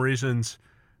of some reasons.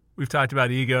 We've talked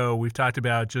about ego. We've talked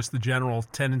about just the general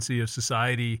tendency of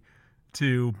society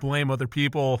to blame other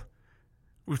people.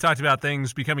 We've talked about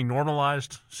things becoming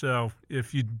normalized. So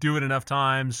if you do it enough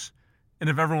times, and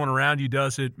if everyone around you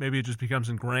does it, maybe it just becomes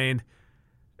ingrained.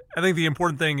 I think the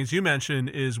important thing, as you mentioned,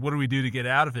 is what do we do to get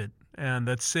out of it? And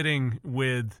that's sitting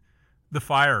with the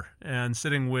fire and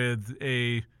sitting with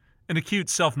an acute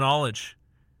self-knowledge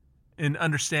and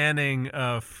understanding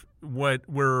of what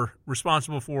we're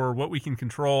responsible for, what we can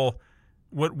control,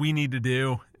 what we need to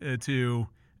do to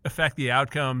affect the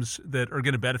outcomes that are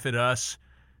going to benefit us,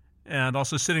 and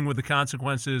also sitting with the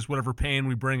consequences, whatever pain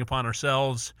we bring upon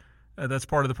ourselves. That's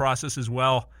part of the process as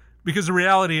well, because the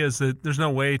reality is that there's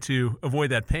no way to avoid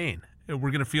that pain.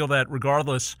 We're going to feel that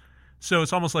regardless. So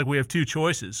it's almost like we have two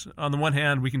choices. On the one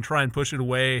hand, we can try and push it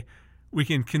away. We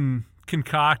can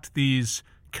concoct these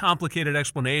complicated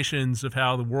explanations of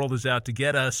how the world is out to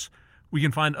get us. We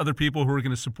can find other people who are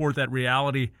going to support that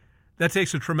reality. That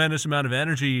takes a tremendous amount of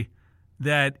energy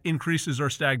that increases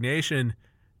our stagnation,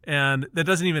 and that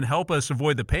doesn't even help us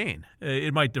avoid the pain.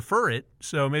 It might defer it,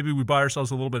 so maybe we buy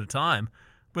ourselves a little bit of time,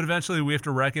 but eventually we have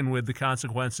to reckon with the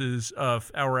consequences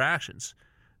of our actions.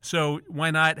 So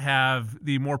why not have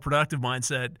the more productive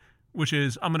mindset, which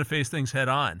is I'm going to face things head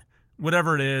on.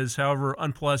 Whatever it is, however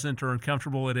unpleasant or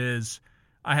uncomfortable it is,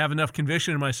 I have enough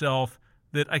conviction in myself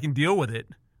that I can deal with it.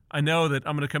 I know that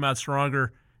I'm going to come out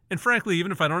stronger. And frankly,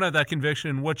 even if I don't have that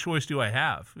conviction, what choice do I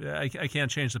have? I can't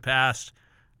change the past.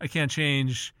 I can't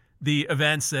change the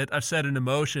events that I've set into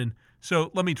motion.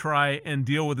 So let me try and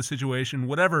deal with the situation,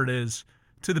 whatever it is,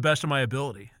 to the best of my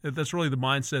ability. That's really the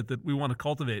mindset that we want to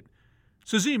cultivate.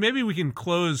 So Z, maybe we can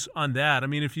close on that. I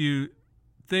mean, if you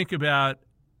think about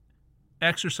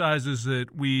exercises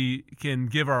that we can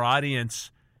give our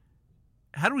audience,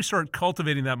 how do we start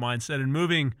cultivating that mindset and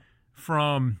moving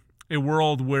from a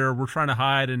world where we're trying to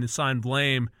hide and assign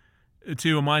blame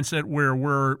to a mindset where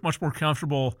we're much more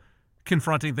comfortable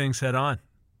confronting things head on?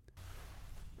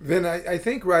 Then I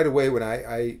think right away when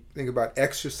I think about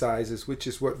exercises, which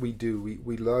is what we do,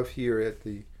 we love here at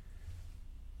the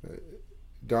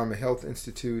Dharma Health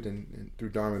Institute and through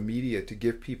Dharma Media to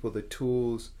give people the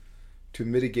tools to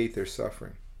mitigate their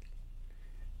suffering.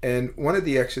 And one of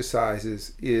the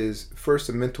exercises is first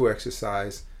a mental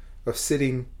exercise of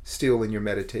sitting still in your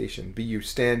meditation, be you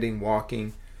standing,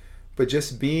 walking, but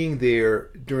just being there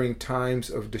during times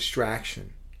of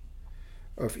distraction,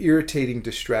 of irritating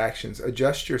distractions.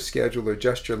 Adjust your schedule,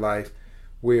 adjust your life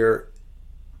where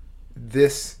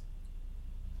this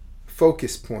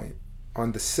focus point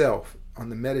on the self, on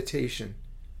the meditation,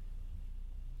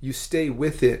 you stay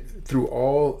with it through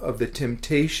all of the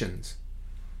temptations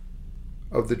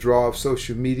of the draw of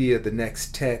social media, the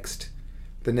next text,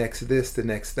 the next this, the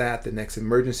next that, the next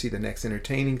emergency, the next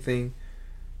entertaining thing.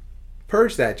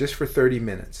 Purge that just for 30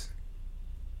 minutes,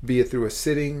 be it through a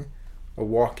sitting, a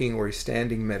walking, or a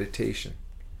standing meditation,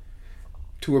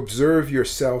 to observe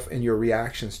yourself and your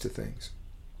reactions to things.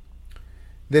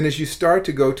 Then as you start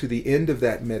to go to the end of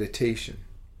that meditation,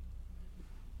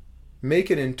 make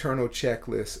an internal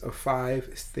checklist of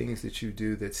 5 things that you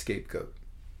do that scapegoat.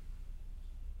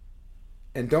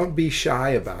 And don't be shy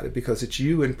about it, because it's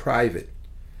you in private.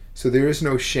 So there is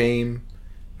no shame,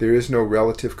 there is no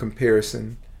relative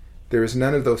comparison, there is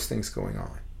none of those things going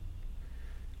on.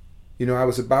 You know, I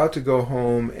was about to go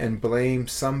home and blame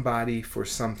somebody for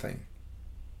something.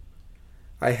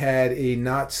 I had a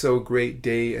not so great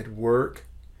day at work,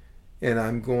 and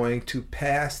I'm going to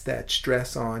pass that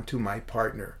stress on to my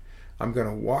partner. I'm going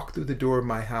to walk through the door of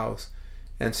my house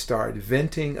and start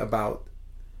venting about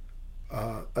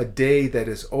a day that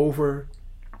is over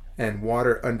and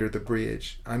water under the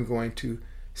bridge. I'm going to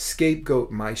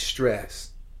scapegoat my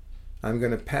stress. I'm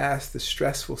going to pass the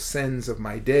stressful sins of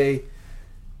my day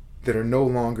that are no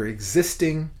longer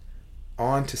existing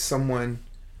on to someone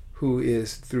who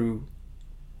is, through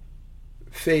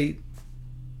fate,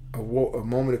 a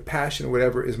moment of passion or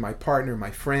whatever, is my partner,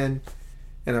 my friend,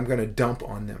 and I'm going to dump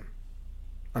on them.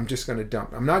 I'm just going to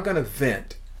dump. I'm not going to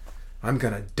vent. I'm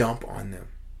going to dump on them.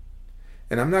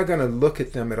 And I'm not going to look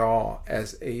at them at all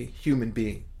as a human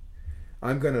being.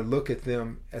 I'm going to look at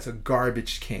them as a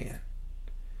garbage can.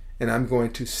 And I'm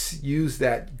going to use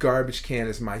that garbage can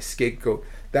as my scapegoat.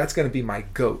 That's going to be my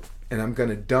goat. And I'm going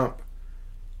to dump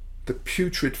the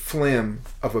putrid phlegm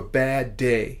of a bad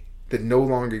day that no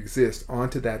longer exists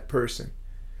onto that person,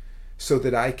 so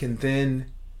that I can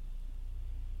then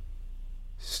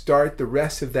start the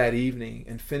rest of that evening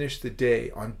and finish the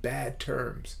day on bad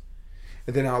terms.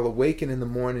 And then I'll awaken in the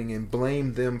morning and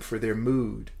blame them for their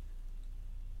mood.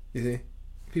 You see?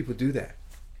 People do that.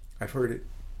 I've heard it.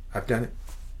 I've done it.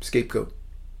 Scapegoat.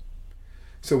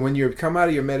 So when you come out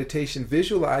of your meditation,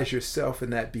 visualize yourself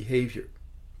in that behavior.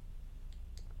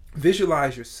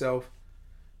 Visualize yourself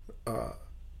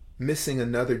missing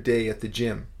another day at the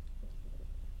gym.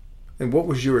 And what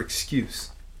was your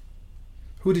excuse?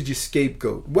 Who did you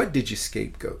scapegoat? What did you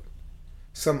scapegoat?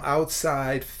 Some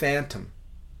outside phantom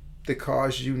that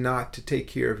caused you not to take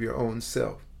care of your own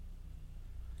self.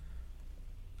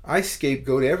 I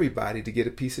scapegoat everybody to get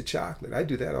a piece of chocolate. I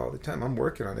do that all the time. I'm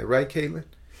working on it. Right, Caitlin?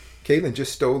 Caitlin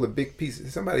just stole a big piece.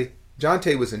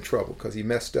 Jonte was in trouble because he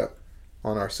messed up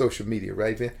on our social media,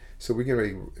 right, Vin? So we're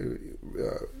going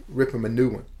to rip him a new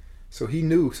one. So he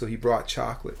knew, so he brought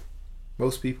chocolate.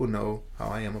 Most people know how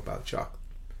I am about chocolate.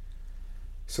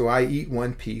 So I eat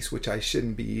one piece, which I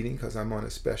shouldn't be eating because I'm on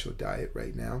a special diet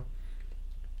right now.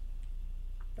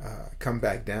 Come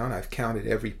back down. I've counted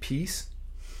every piece.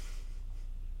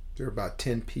 There are about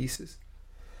 10 pieces.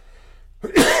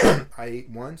 I ate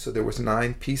one, so there was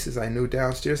 9 pieces I knew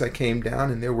downstairs. I came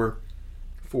down and there were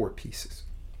 4 pieces.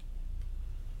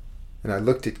 And I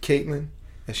looked at Caitlin,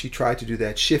 and she tried to do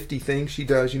that shifty thing she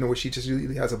does, where she just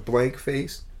really has a blank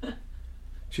face.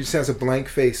 She just has a blank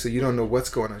face, so you don't know what's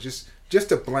going on.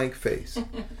 Just a blank face.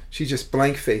 She just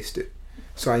blank faced it.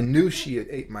 So I knew she had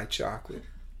ate my chocolate.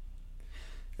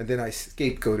 And then I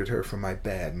scapegoated her for my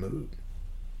bad mood,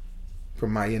 for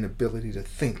my inability to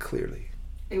think clearly.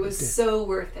 It was so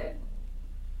worth it.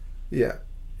 Yeah.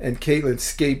 And Caitlin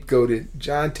scapegoated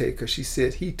Jonte because she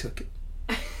said he took it.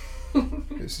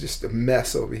 It's just a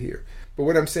mess over here. But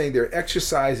what I'm saying, there are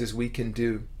exercises we can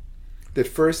do that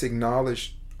first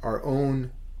acknowledge our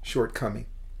own shortcoming.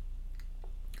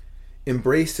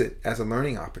 Embrace it as a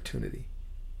learning opportunity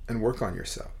and work on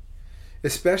yourself.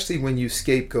 Especially when you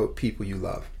scapegoat people you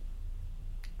love.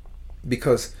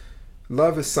 Because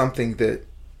love is something that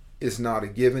is not a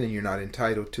given and you're not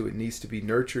entitled to. It needs to be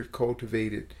nurtured,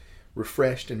 cultivated,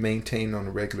 refreshed, and maintained on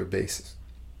a regular basis.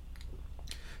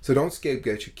 So don't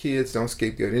scapegoat your kids, don't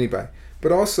scapegoat anybody.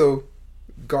 But also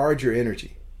guard your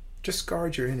energy. Just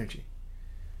guard your energy.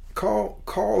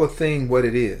 Call a thing what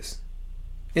it is.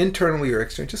 Internally or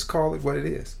externally, just call it what it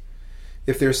is.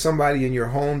 If there's somebody in your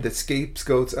home that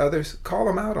scapegoats others, call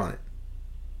them out on it.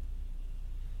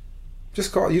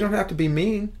 Just call. You don't have to be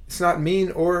mean. It's not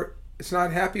mean, or it's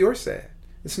not happy or sad.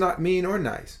 It's not mean or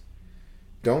nice.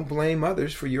 Don't blame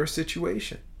others for your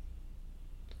situation.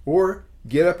 Or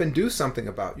get up and do something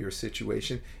about your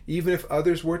situation, even if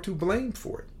others were to blame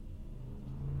for it.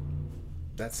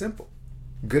 That's simple.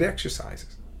 Good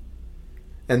exercises.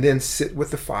 And then sit with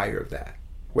the fire of that.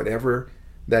 Whatever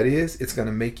that is, it's going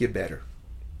to make you better.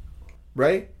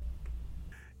 Right?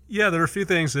 Yeah, there are a few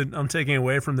things that I'm taking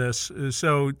away from this.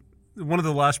 So one of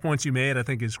the last points you made, I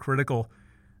think, is critical,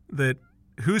 that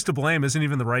who's to blame isn't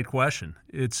even the right question.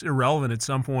 It's irrelevant at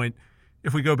some point.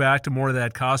 If we go back to more of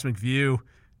that cosmic view,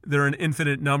 there are an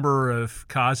infinite number of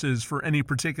causes for any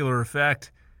particular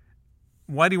effect.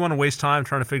 Why do you want to waste time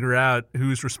trying to figure out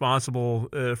who's responsible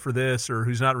for this or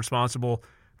who's not responsible?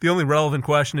 The only relevant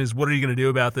question is, what are you going to do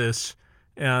about this,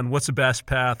 and what's the best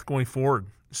path going forward?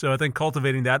 So I think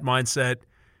cultivating that mindset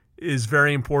is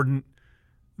very important.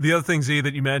 The other thing, Z,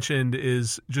 that you mentioned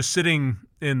is just sitting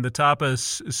in the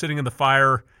tapas, sitting in the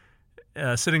fire,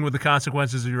 sitting with the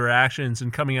consequences of your actions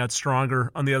and coming out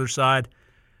stronger on the other side.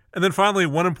 And then finally,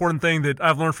 one important thing that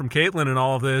I've learned from Caitlin in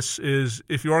all of this is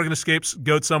if you are going to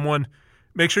scapegoat someone,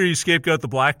 make sure you scapegoat the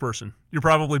black person. You're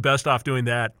probably best off doing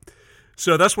that.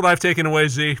 So that's what I've taken away,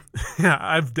 Z.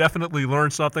 I've definitely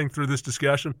learned something through this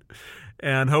discussion.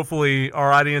 And hopefully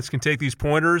our audience can take these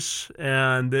pointers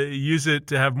and use it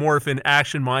to have more of an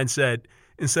action mindset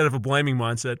instead of a blaming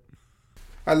mindset.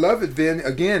 I love it, Vin.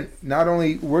 Again, not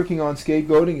only working on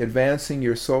scapegoating, advancing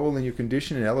your soul and your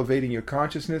condition and elevating your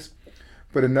consciousness,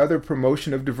 but another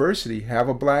promotion of diversity. Have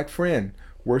a black friend.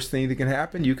 Worst thing that can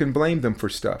happen, you can blame them for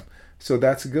stuff. So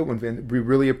that's a good one, Vin. We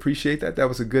really appreciate that. That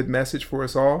was a good message for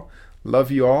us all.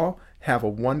 Love you all. Have a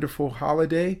wonderful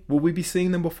holiday. Will we be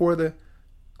seeing them before the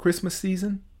Christmas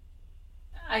season?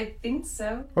 I think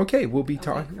so. Okay, we'll be A week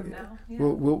talking. from now, yeah.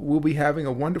 We'll be having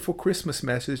a wonderful Christmas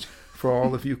message for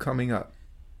all of you coming up.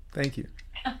 Thank you.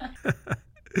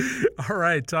 All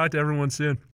right. Talk to everyone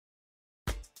soon.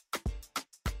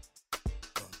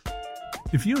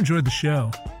 If you enjoyed the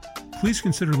show, please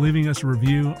consider leaving us a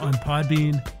review on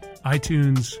Podbean,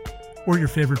 iTunes, or your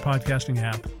favorite podcasting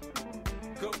app.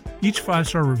 Each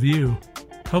 5-star review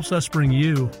helps us bring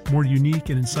you more unique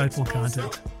and insightful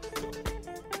content.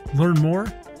 Learn more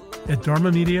at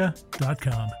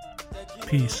dharmamedia.com.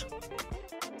 Peace.